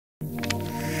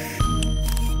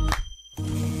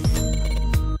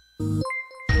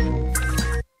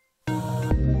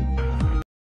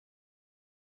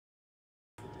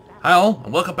Hi all,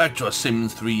 and welcome back to our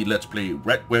Sims 3 Let's Play,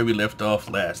 right where we left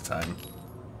off last time.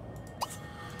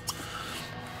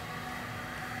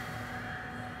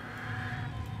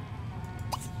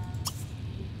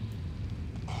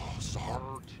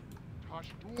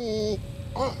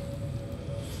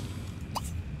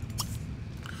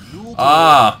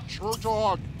 Ah!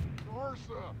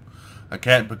 I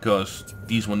can't because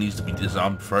these one needs to be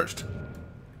disarmed first.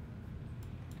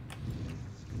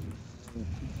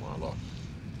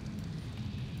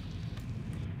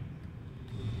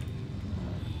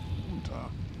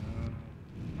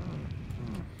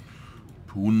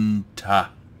 Punta.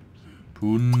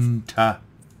 Punta.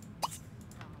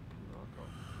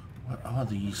 What are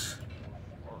these?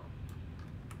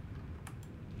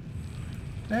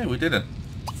 Hey, we did it.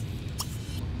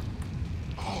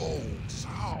 Oh, so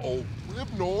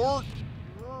Libnor.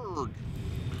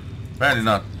 Apparently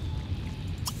not.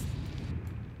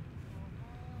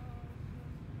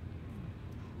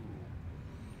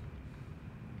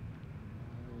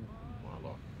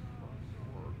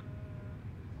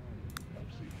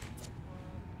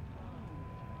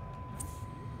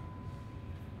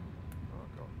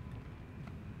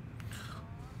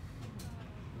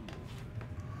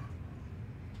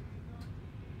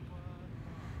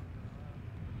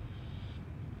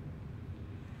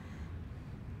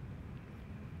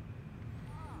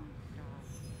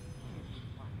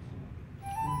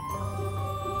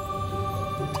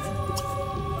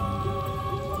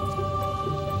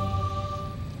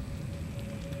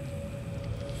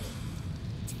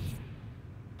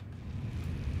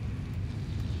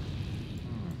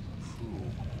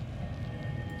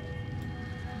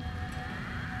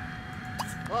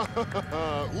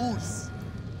 Oos.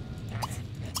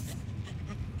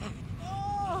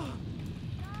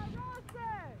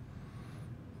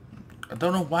 I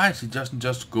don't know why she doesn't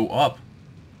just go up.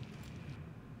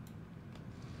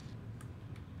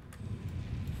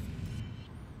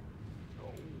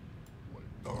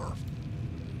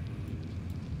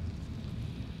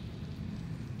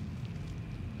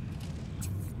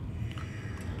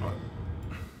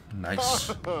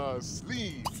 Nice.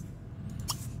 Sleeve.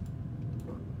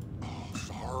 Oh,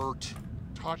 Sart.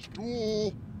 Touch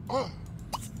tool. Oh.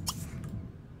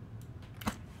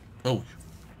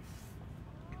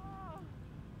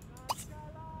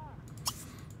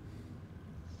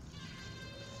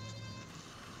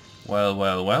 Well,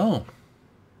 well, well.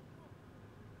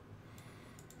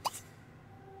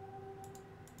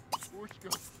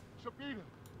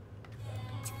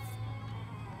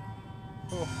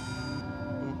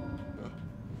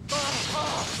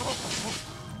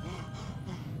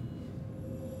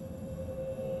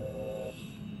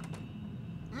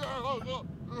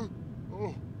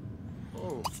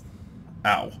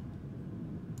 Ow.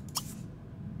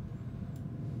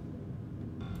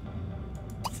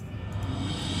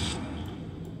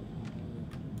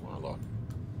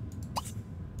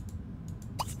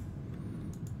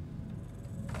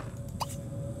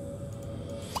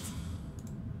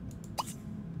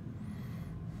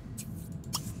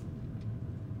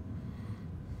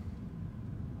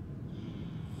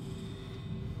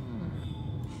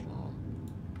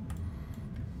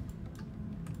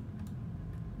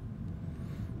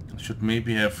 Should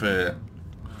maybe have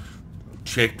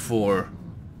checked for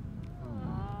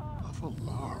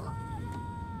Avalar.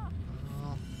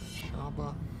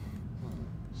 Shaba.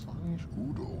 Sanish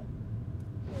Udo.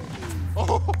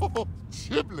 Oh,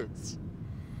 giblets.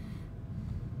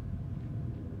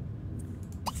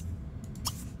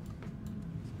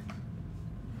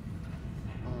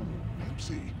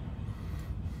 Pepsi.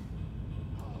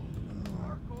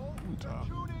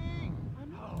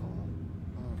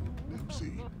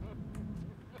 Pepsi.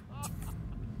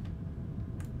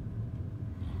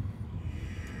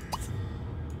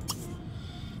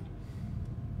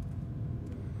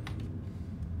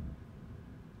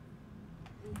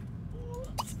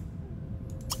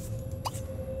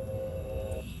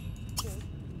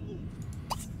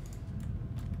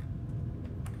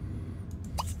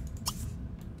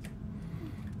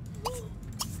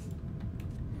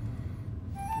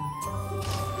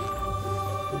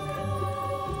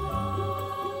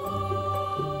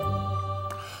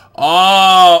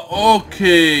 Ah,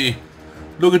 okay.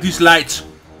 Look at these lights.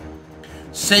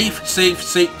 Safe, safe,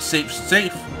 safe, safe,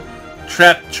 safe.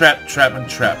 Trap, trap, trap, and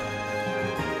trap.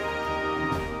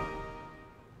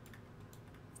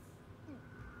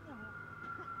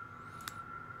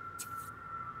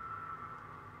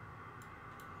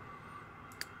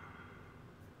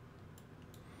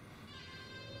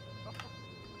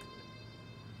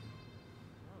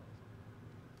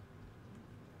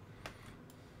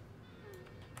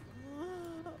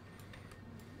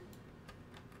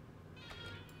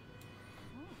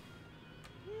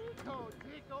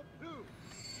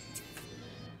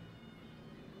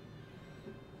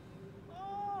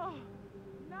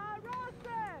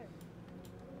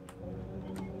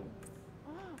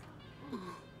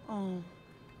 Oh.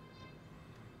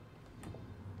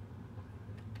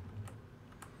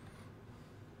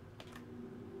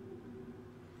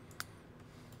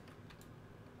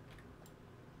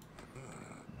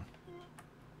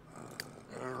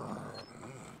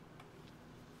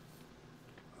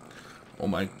 Oh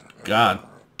my god.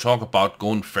 Talk about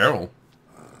going feral.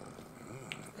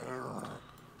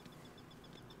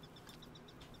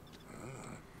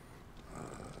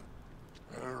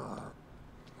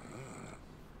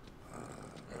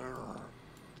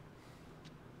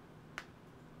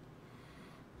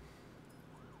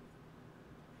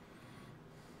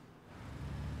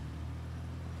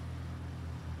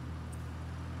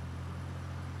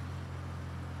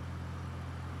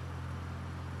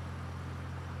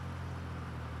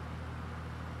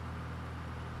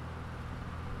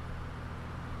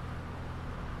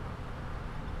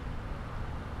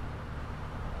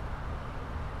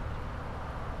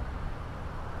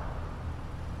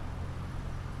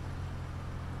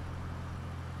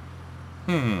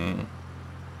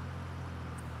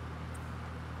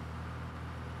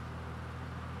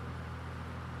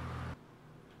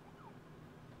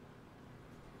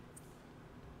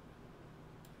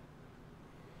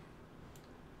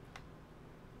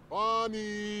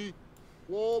 Bonnie!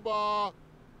 Woba!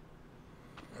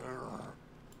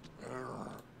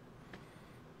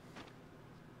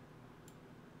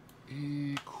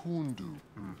 Ikundu.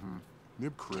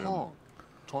 Nibkrim. Tong.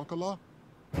 Tonkala?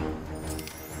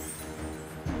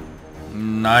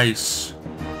 Nice.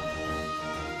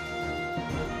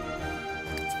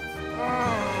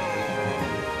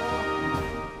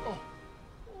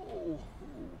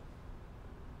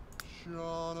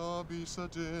 Shana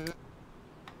Bisadin.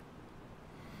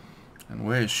 And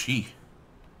where is she?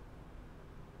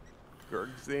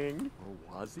 Gergzing,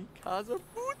 Wazi Kaza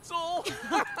Butzel.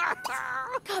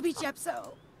 Kabi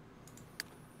Chepso.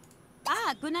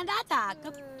 Ah, Gunadata,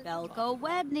 Belko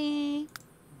Webney.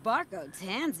 Barco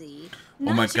Tansy.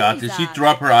 Oh my god, did she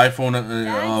drop her iPhone,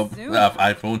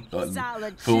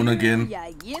 phone again?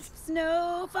 Ya yips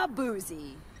no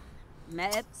fabuzi.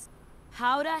 Mets,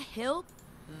 Howda Hilp,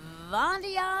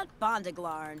 Vandiat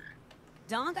Bondaglarn.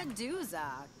 Donga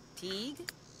Duza, Teague.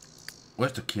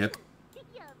 Where's the kid?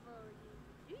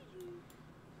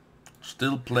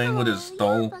 Still playing with his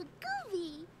doll.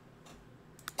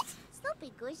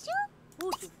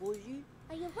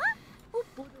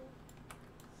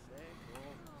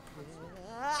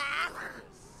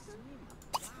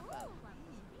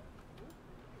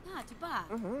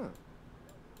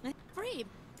 Free,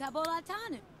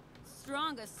 Kabolatanu.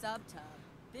 Stronger subtub.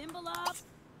 Bimbalop.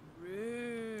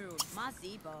 Rude.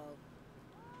 Masibo.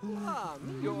 Ah,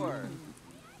 Yor.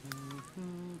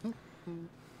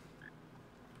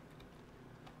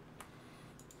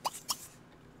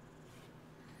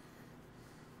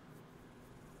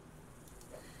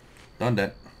 Done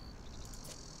that.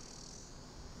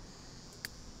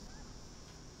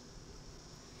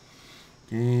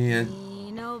 Yeah.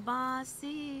 No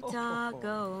bossy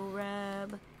taco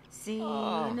reb. See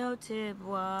no tib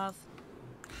waff.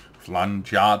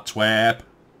 Flanjard twap.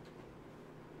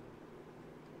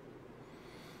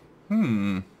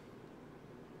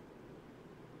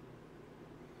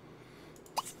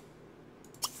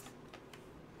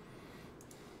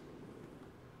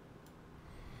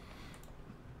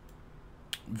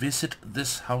 Visit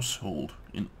this household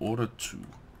in order to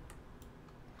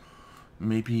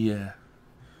maybe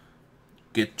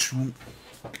get to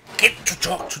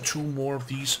talk to two more of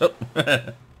these.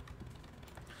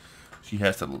 She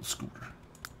has that little scooter.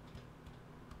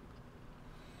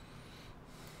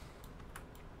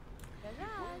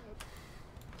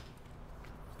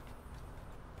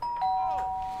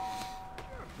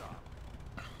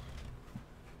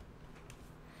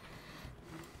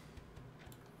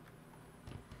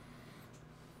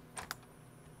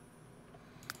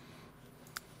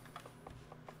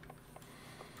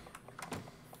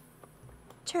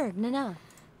 Churg, Nana.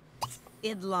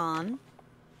 Idlon.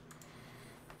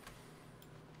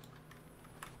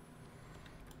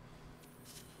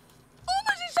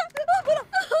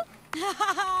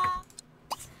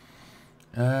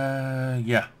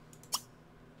 Yeah.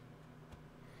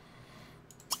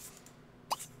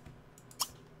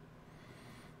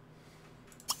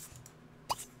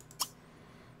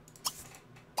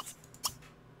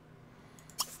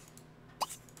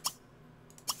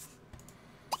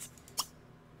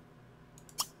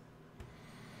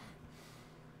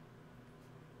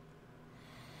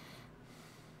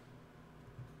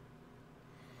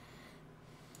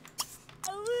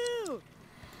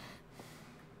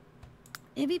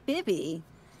 Ibby bibby.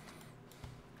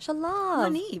 Shalom.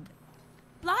 Manib.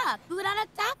 Blah.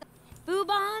 Budanatak.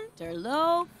 Bubon.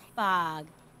 Derlo. Bog.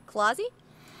 Clausy?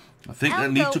 I think I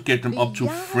need to get them up to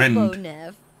friend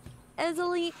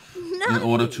Easily. in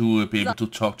order to be able to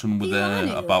talk to them with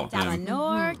about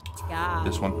Damanor.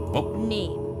 this one. Oh, Nee.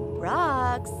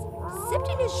 Brax.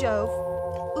 Siptina Jove.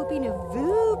 Upina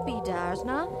Vupi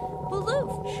Darsna.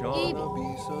 Baloof.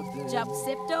 Jump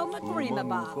Sipto Makrima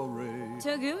Bob.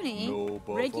 Taguni.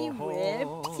 Ricky Rib.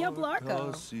 Tiablarko.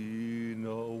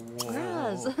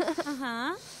 Graz.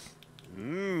 Uh-huh.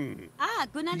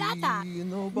 Gunadata.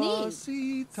 Ni.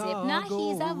 Sipna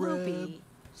Hiza Rupi.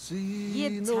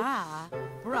 Yipta.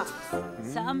 Brux.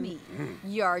 Sami.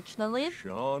 Yarchnaliv.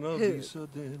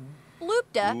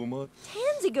 Loopda.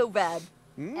 Tanzigo Veb.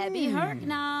 Ebby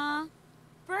Herkna.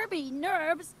 Furby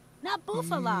Nerves. Na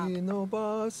Buffalo.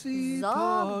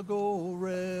 Zob.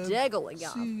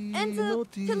 Degoligam. And to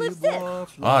live zip.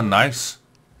 ah, nice.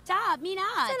 Tab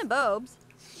Minat. Cinnabobes.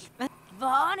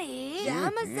 Bonnie.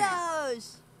 Damazos.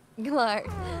 Glar.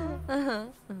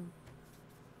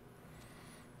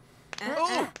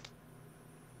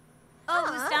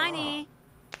 Oh, Steiny.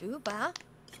 Duba.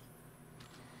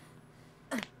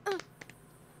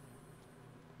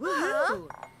 Woohoo.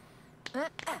 Ha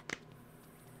ha.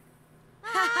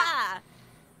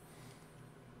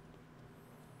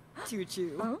 Choo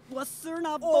choo. What's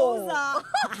na boza?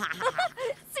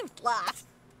 Sutla.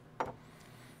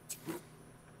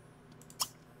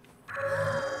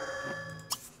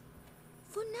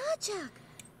 Funachak.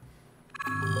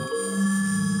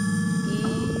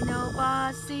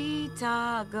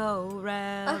 Basita go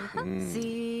rev.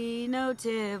 See no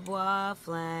tibwa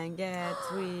flang at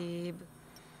sweeb.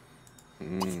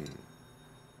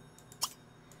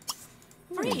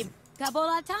 Freeb.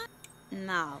 Kabolata?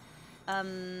 No.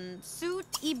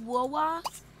 Suit ibwawa.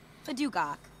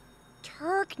 Fadugak.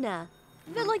 Turkna.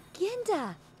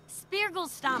 Villaginda. Spirgle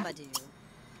Stamadu.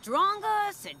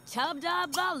 Dronga Situbda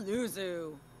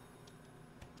Baluzu.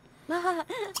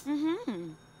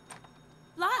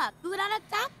 La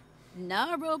Uranata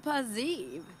Naro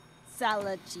Paziv.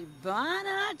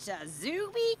 Salachibana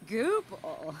Chazubi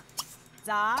Goople.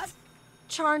 Zod.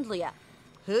 Charndlia.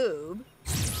 Hoob.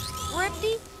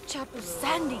 Ripty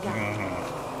Chapusandiga.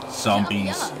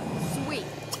 Zombies. Sweet.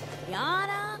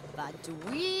 Yana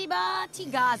Batuiba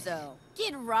Tigazo.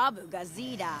 Kid Rabu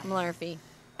Gazida. Mlarfy.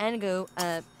 Angu,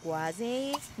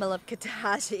 Guazi,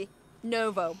 Malapkatashi.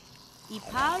 Novo.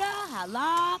 Ipara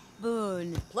Hala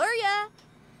Boon. Pluria.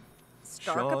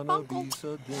 Starkapunkel.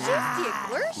 Shifty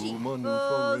Glurshi.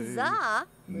 Boza.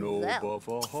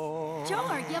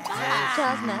 Georgia Ba.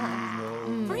 Chasna.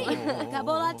 Free.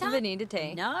 Kabolata. Vanita Tay.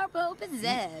 Narbo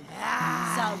Bezeb.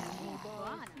 So.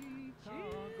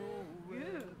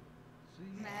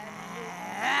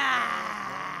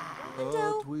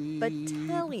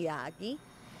 Bataliagi.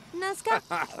 Naska.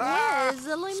 Yes,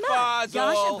 Lima.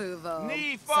 Gashabuvo.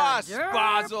 Nifas,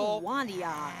 Basil.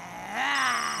 Wandia.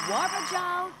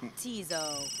 Warbajao. Tizo.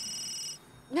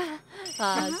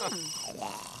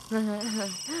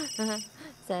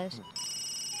 Sash.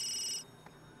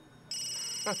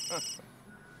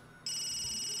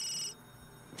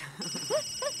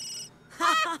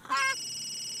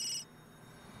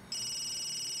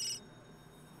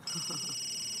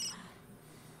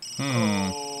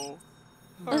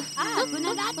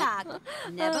 Gunadatak.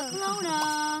 Nebaclona.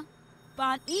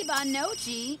 Bon Iba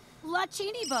Nochi.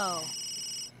 Lachinibo.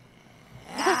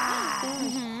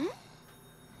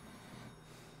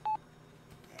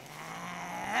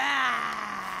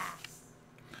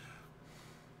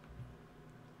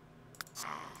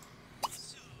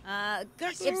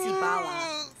 Gert Ipsy Bala.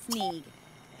 Sneeg.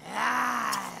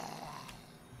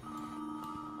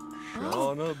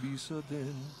 Shana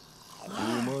Bisadin.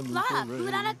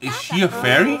 Is she a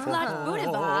fairy?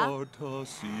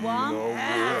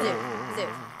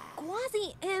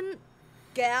 Quasi M.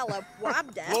 Gallop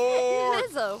Wabda. Lord.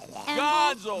 Mizzo.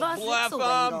 Gonzo,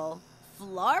 Bleffum.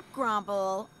 Flarp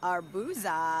Grumple,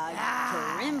 Arbuzag,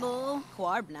 Karimble,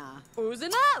 Quarbna.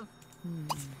 Oozing up.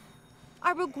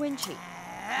 Arbogwinchi.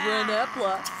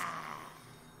 Renepla.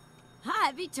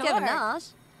 Hi, Vitor. Kevinash.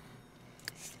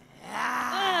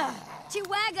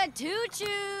 Chiwaga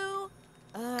Tuchu.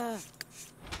 Ha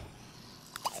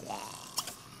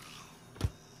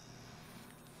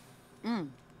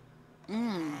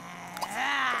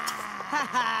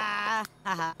ha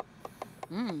ha.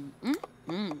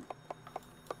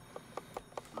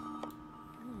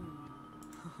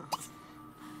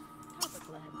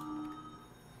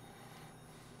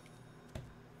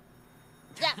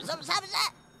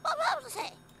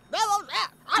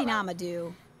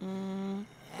 Dinamadu.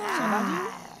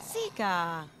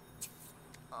 Sika.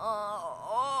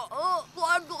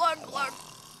 Glug, glug, glug.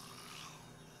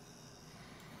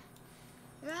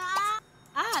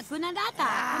 Kunadata.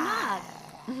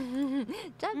 Kunad.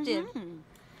 Judge.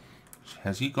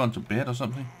 Has he gone to bed or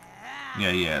something?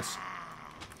 Yeah, he has.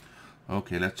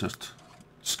 Okay, let's just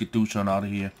skidoosh on out of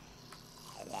here.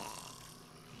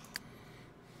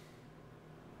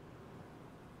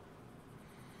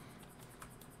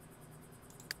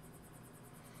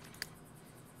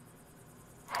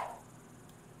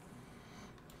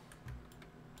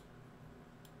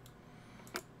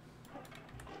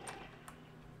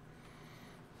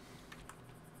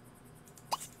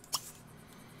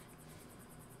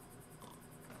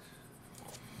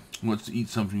 Wants to eat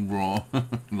something raw.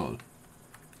 Lol.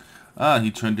 Ah,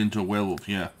 he turned into a werewolf,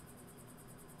 yeah.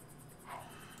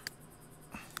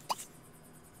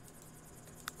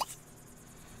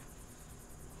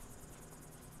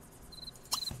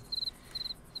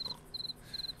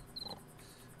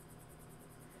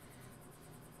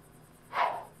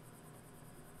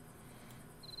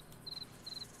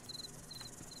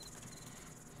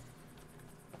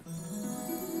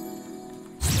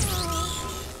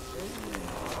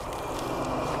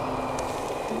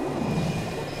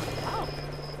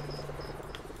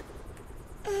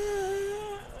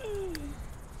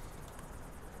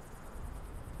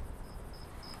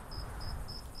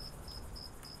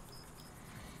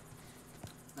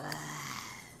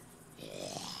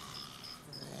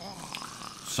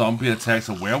 Zombie attacks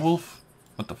a werewolf?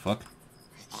 What the fuck?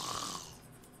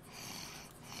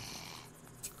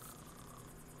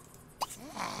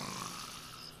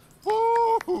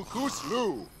 Woo!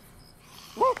 Kuslu!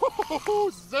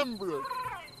 Woo! Zembra!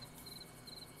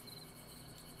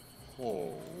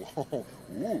 Oh,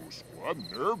 ooh, squad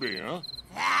nervy, huh?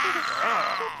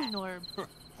 Norb.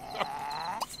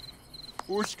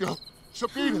 Ushka,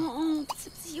 Sapina!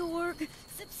 Sipsiorg.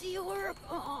 Sipsiorg.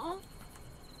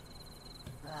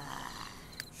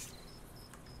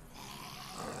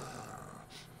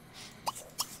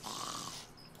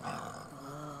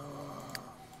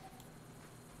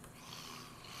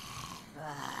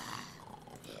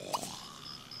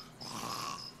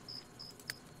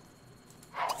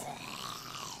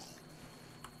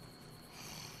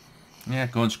 Yeah,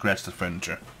 go and scratch the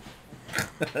furniture.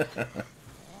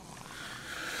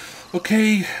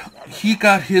 Okay, he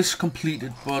got his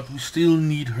completed, but we still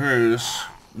need hers.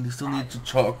 We still need to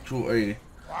talk to a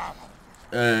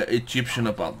Egyptian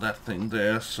about that thing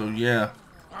there, so yeah.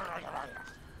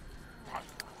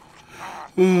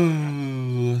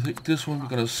 I think this one we're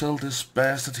gonna sell this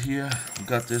bastard here. We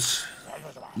got this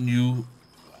new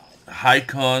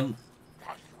Hicon,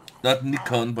 not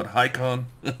Nikon, but Hicon.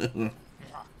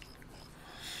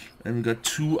 And we got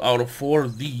 2 out of 4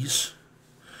 of these.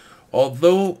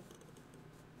 Although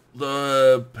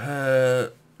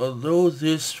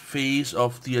this phase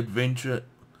of the adventure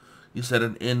is at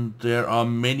an end, there are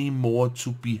many more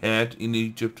to be had in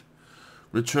Egypt.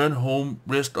 Return home,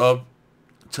 rest up,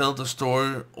 tell the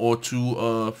story or 2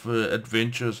 of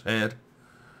adventures had,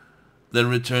 then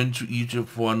return to Egypt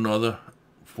for another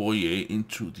foray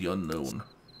into the unknown.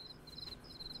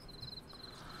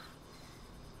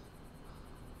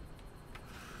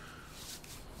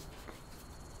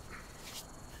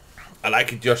 I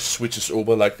like it just switches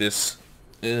over like this.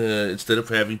 Instead of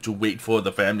having to wait for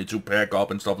the family to pack up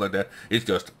and stuff like that. It's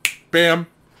just, bam,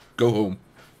 go home.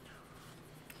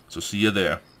 So see you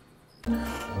there.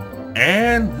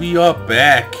 And we are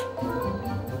back.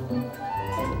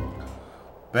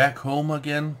 Back home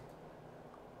again.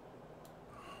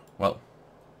 Well,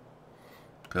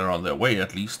 they're on their way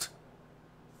at least.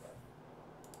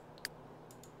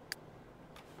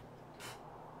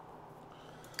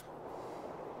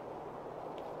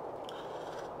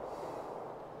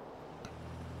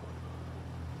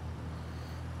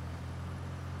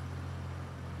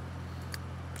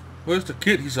 Where's the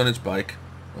kid? He's on his bike.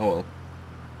 Oh well.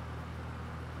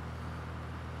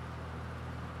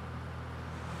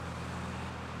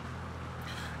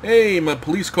 Hey, my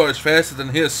police car is faster than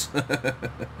his.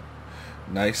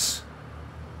 Nice.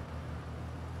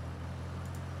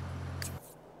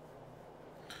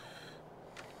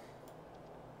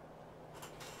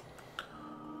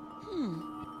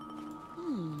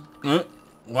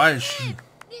 Why is she?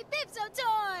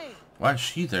 Why is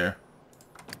she there?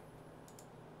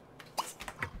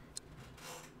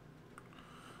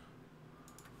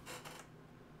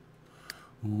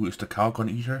 Ooh, is the cow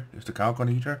gonna eat her? Is the cow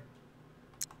gonna eat her?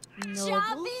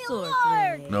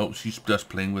 No, she's just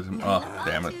playing with him. Oh,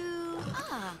 damn it.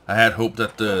 I had hoped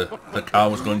that the cow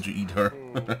was going to eat her.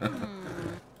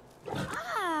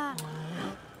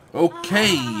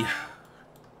 Okay.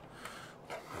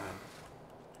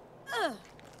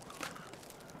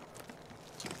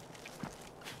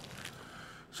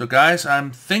 So guys,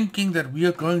 I'm thinking that we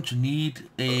are going to need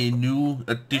a new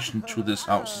addition to this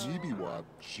house. Maybe wab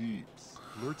jeeps.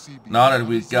 Lurtsy be Now that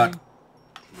we got...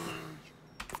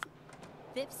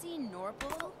 Fipsy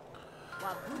Norpal,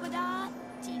 Wabubada,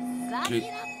 Okay.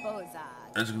 Tizakina Boza.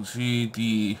 As you can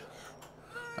see,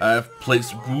 I have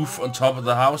placed roof on top of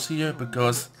the house here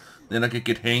because then I could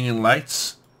get hanging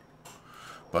lights.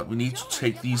 But we need to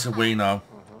take these away now.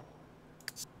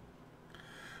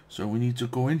 So we need to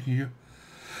go in here.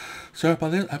 Sorry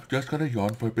about that, I'm just gonna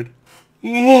yawn for a bit.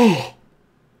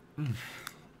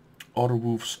 Auto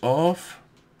roofs off.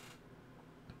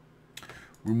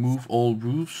 Remove all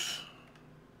roofs.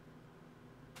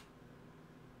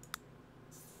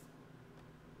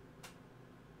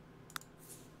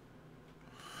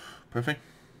 Perfect.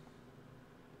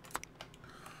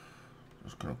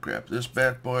 Just gonna grab this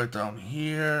bad boy down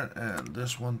here and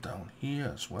this one down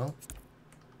here as well.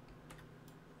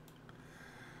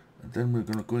 And then we're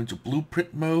gonna go into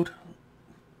blueprint mode.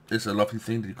 It's a lovely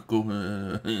thing that you could go.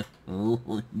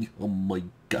 Oh my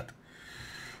god.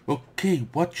 Okay,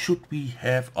 what should we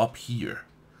have up here?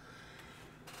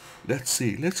 Let's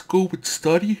see. Let's go with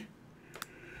study.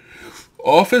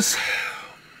 Office.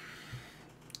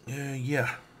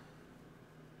 Yeah.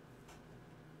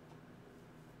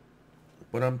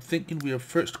 But I'm thinking we are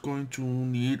first going to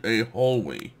need a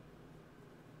hallway.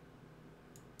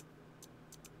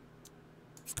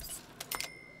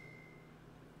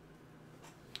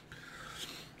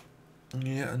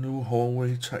 Yeah, a new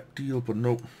hallway type deal, but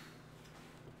no.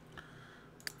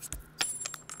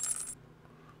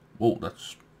 Whoa,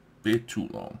 that's a bit too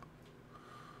long.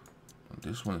 And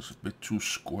this one is a bit too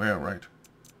square, right?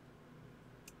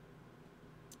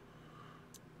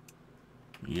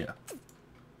 Yeah.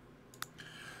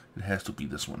 It has to be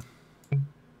this one.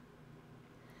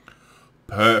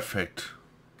 Perfect.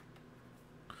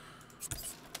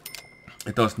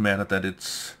 It doesn't matter that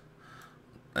it's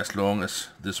as long as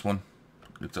this one.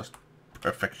 It's just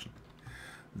perfection.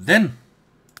 Then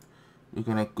we're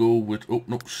gonna go with, oh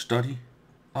no, study.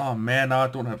 Oh man, now I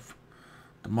don't have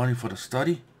the money for the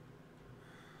study.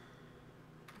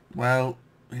 Well,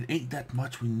 it ain't that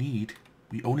much we need.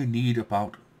 We only need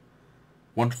about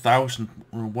 1,000,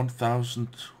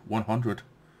 1,100,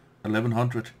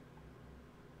 1,100.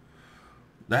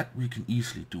 That we can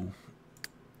easily do.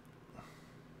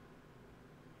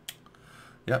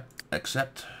 Yep,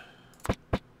 accept.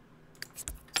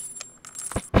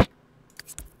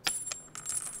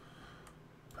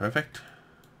 Perfect.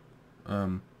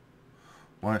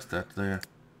 Why is that there?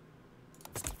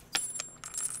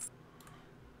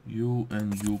 You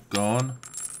and you gone.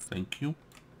 Thank you.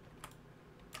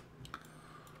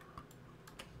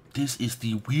 This is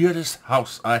the weirdest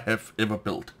house I have ever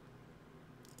built.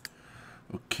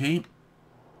 Okay.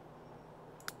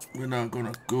 We're now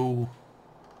gonna go.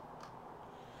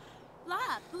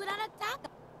 La, Budanataka,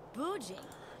 Bujing,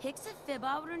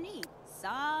 Hixafibawruni,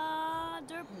 Sa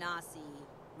Derpnasi,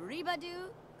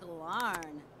 Ribadu,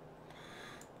 Glarn.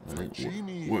 It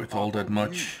ain't worth all that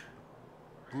much.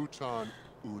 Bhutan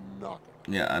Unaka.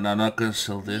 Yeah, and I'm not gonna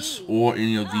sell this or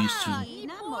any of these two.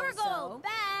 Namoso,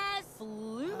 Bass,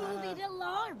 Fluby de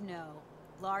Larvno,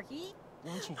 Larky,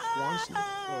 Wansel Fwansi.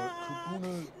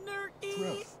 Kubuna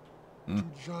Dref.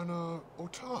 Tujana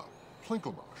Ota.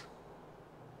 Plinkelmarsh.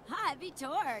 Hi,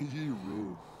 Vitor.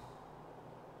 Yiru.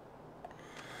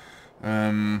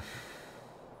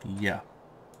 Yeah.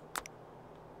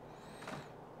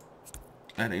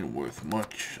 That ain't worth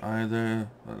much either.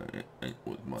 That ain't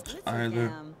worth much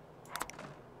either.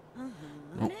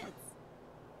 Nope.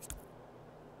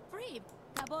 Free,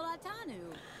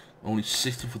 Kabolatanu. Only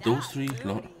 60 for those three.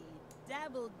 Lord.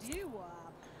 Dabble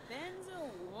doo-wop, Benzo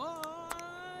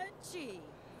Wachi,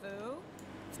 Fu,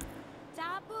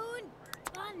 Tapoon,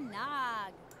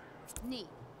 Banag, Neat,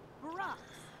 Brux,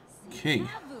 Okay.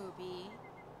 Sinavubi,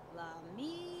 La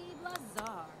Mi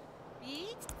Blazar,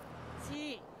 Beat,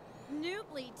 T,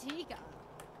 Nubli Tika,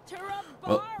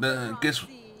 Well, then I guess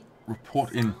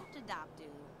report in.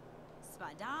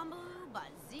 Spadamu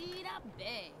Bazida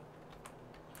Bay.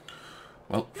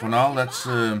 Well, for now, let's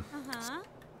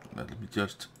let me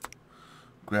just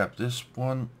grab this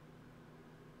one,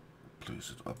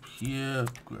 place it up here.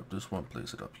 Grab this one,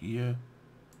 place it up here.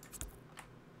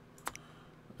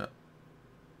 Yeah.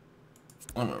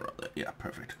 Oh, no, right there. Yeah,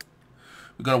 perfect.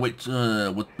 We're gonna wait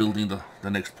with building the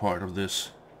next part of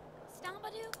this.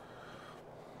 Stambadu,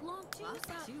 Long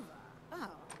Tuva. Oh.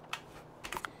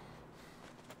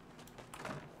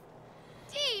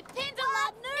 Deep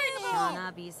Pindalab Nurgle.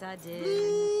 Shana Bisadin,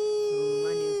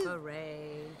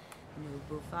 Manufare,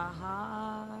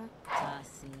 Nubufahar,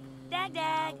 Tassin, Dag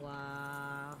dag.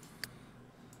 Nawa.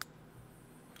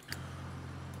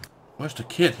 Where's the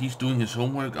kid? He's doing his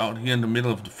homework out here in the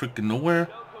middle of the freaking nowhere.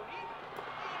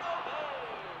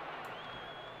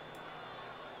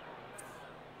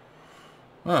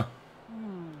 Huh.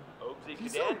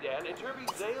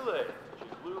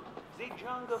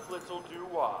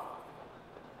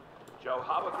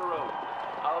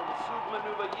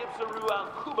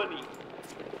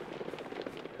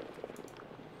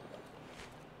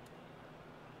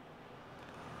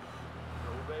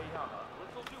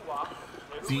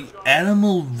 The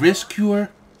animal rescuer.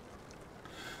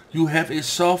 You have a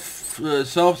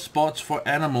soft spots for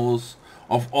animals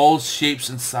of all shapes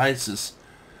and sizes.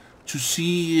 To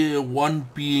see one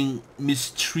being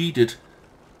mistreated,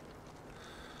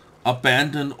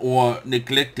 abandoned or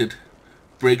neglected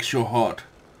breaks your heart.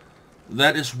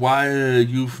 That is why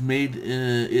you've made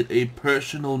it a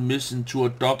personal mission to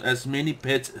adopt as many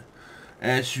pets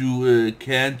as you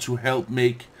can to help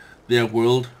make their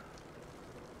world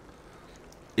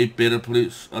a better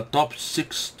place. Adopt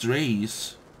 6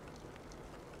 strays.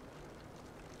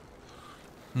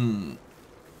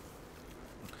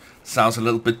 Sounds a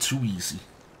little bit too easy.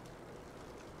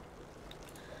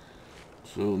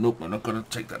 So nope, I'm not gonna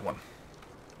take that one.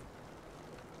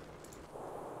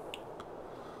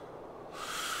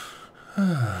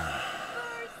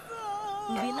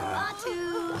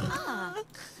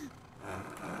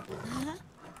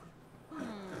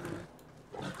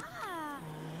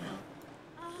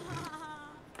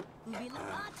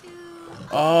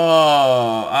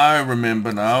 Oh, I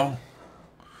remember now.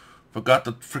 Forgot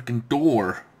the freaking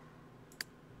door.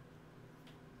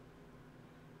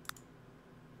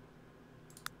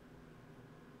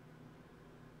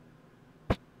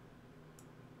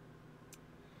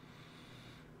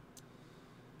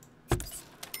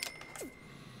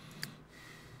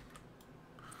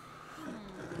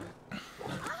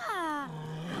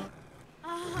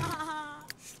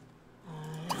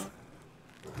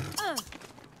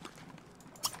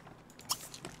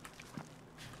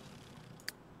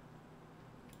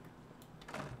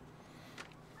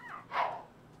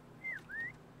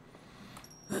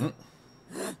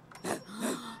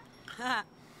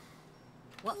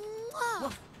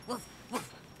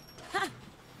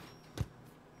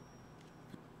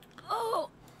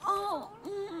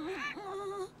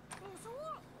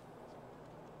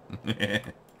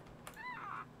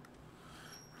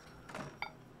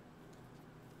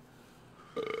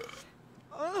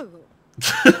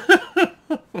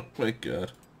 Oh my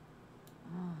god.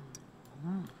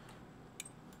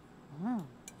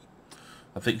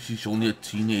 I think she's only a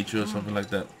teenager or something like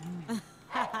that.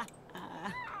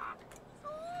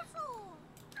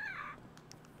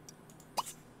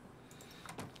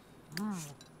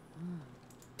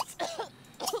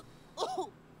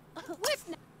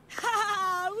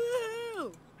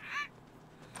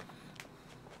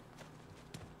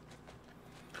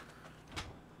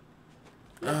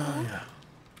 Oh yeah.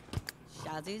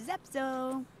 Shazu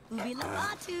Zepso. Ubi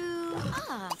Lavatu.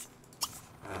 Ah.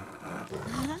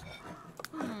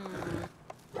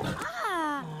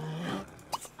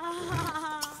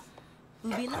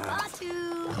 Ubi Lavatu.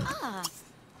 Ah.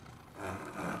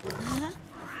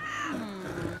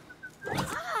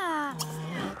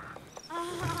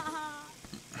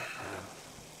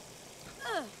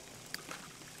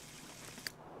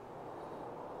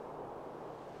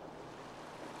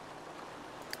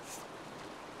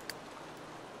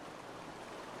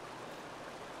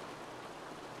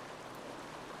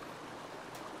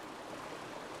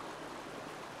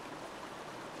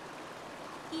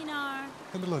 Inar.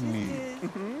 Handle me.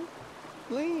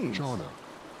 Please. Jonna.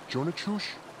 Jonah Chush?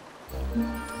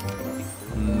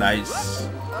 Nice.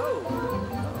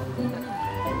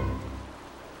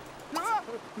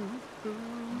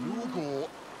 Nugel.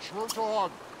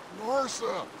 Chertog.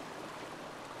 Larsa.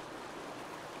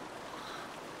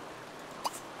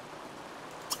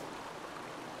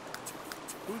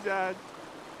 Who's that?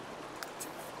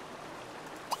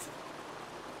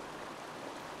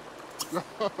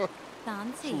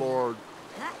 Fancy. Lord.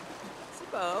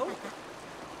 Spo.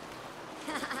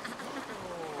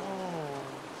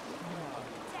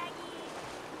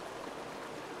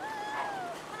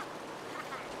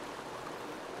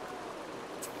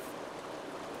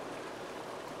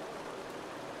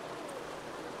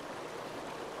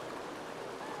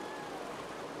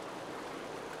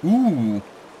 Ooh.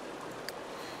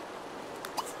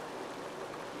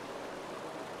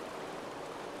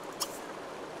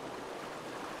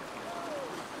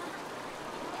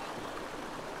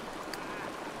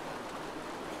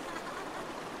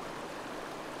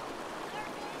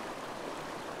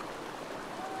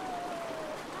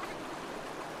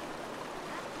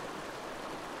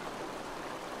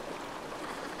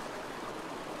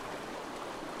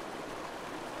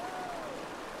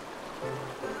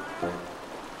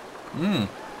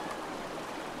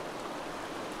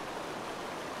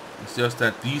 It's just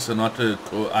that these are not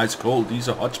ice cold, these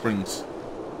are hot springs.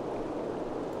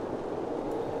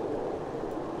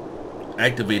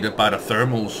 Activated by the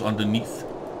thermals underneath.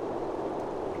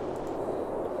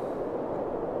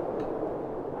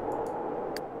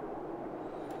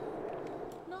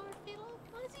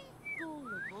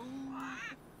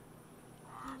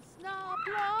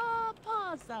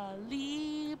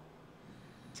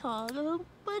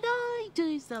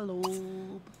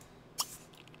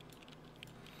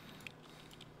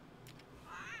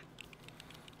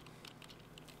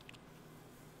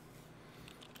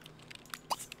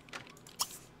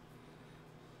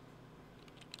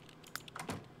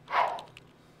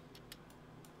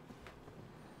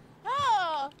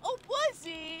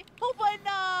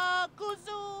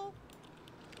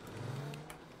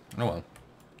 Oh well.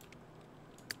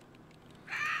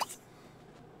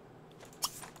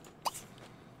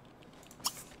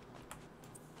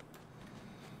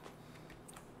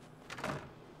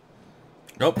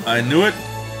 Nope, I knew it.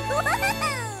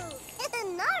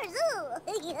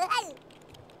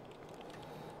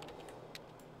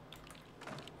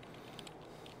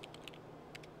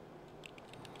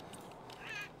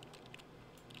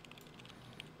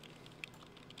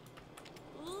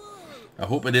 I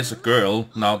hope it is a girl,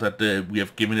 now that we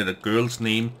have given it a girl's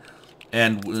name,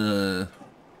 and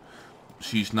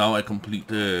she's now a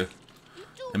complete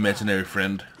imaginary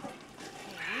friend.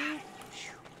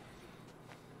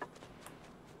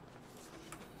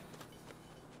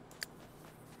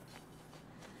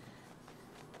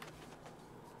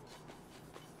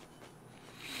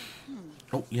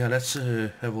 Oh yeah, let's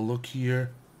have a look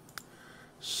here.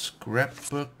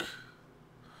 Scrapbook.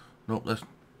 Nope,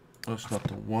 that's not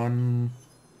the one.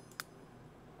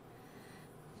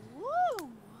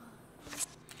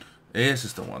 This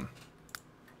is the one.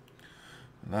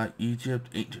 Like Egypt,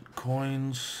 ancient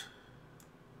coins,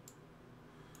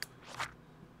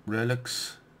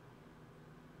 relics.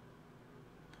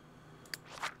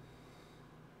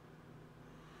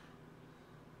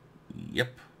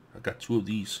 Yep, I got two of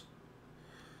these.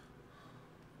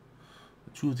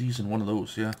 Two of these and one of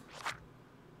those, yeah.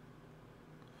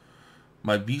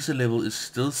 My visa level is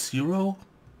still 0.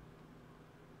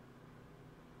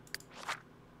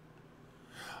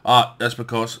 Ah, that's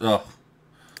because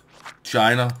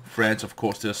China, France, of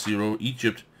course, they're 0.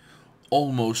 Egypt,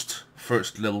 almost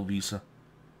first level visa.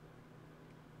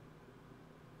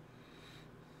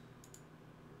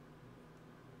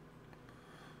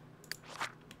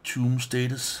 Tomb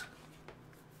status.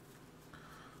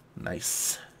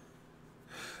 Nice.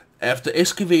 After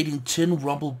excavating 10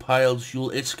 rubble piles,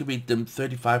 you'll excavate them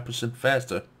 35%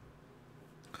 faster.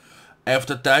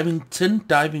 After diving 10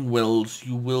 diving wells,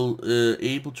 you will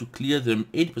able to clear them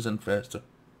 80% faster.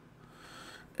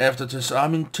 After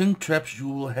disarming 10 traps, you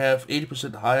will have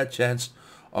 80% higher chance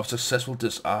of successful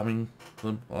disarming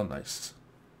them. Oh, nice.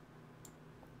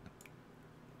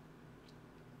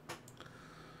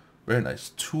 Very nice.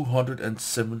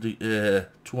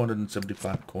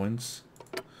 275 coins.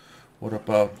 What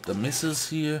about the misses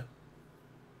here?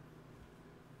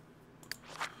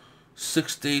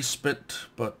 6 days spent,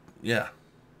 but yeah.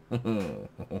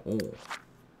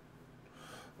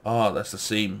 Ah, that's the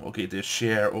same. Okay, they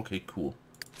share. Okay, cool.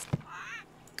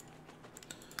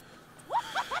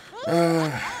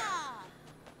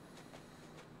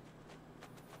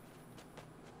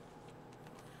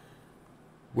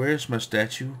 Where's my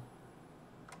statue?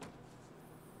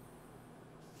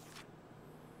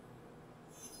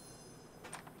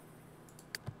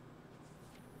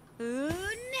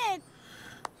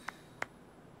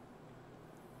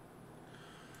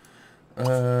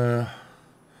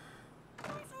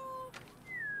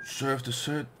 Serve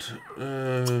dessert,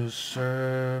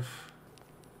 serve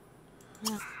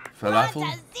falafel.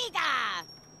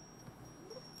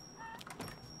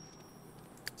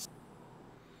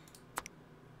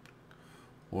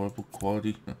 Horrible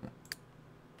quality.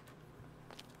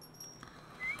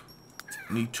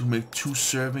 Need to make 2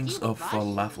 servings of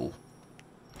falafel.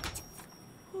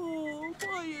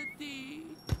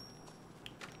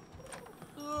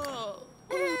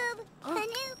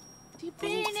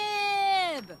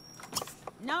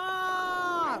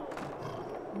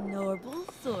 Normal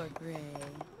Sorgray.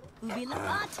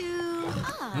 Ubilabatu.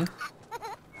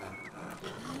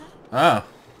 Ah.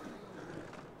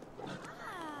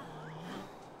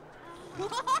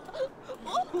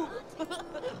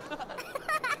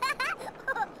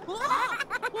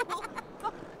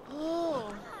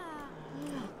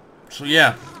 So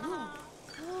yeah.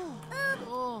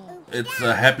 It's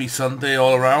a happy Sunday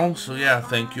all around. So yeah,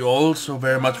 thank you all so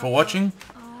very much for watching.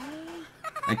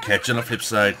 And catch you on the flip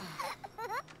side.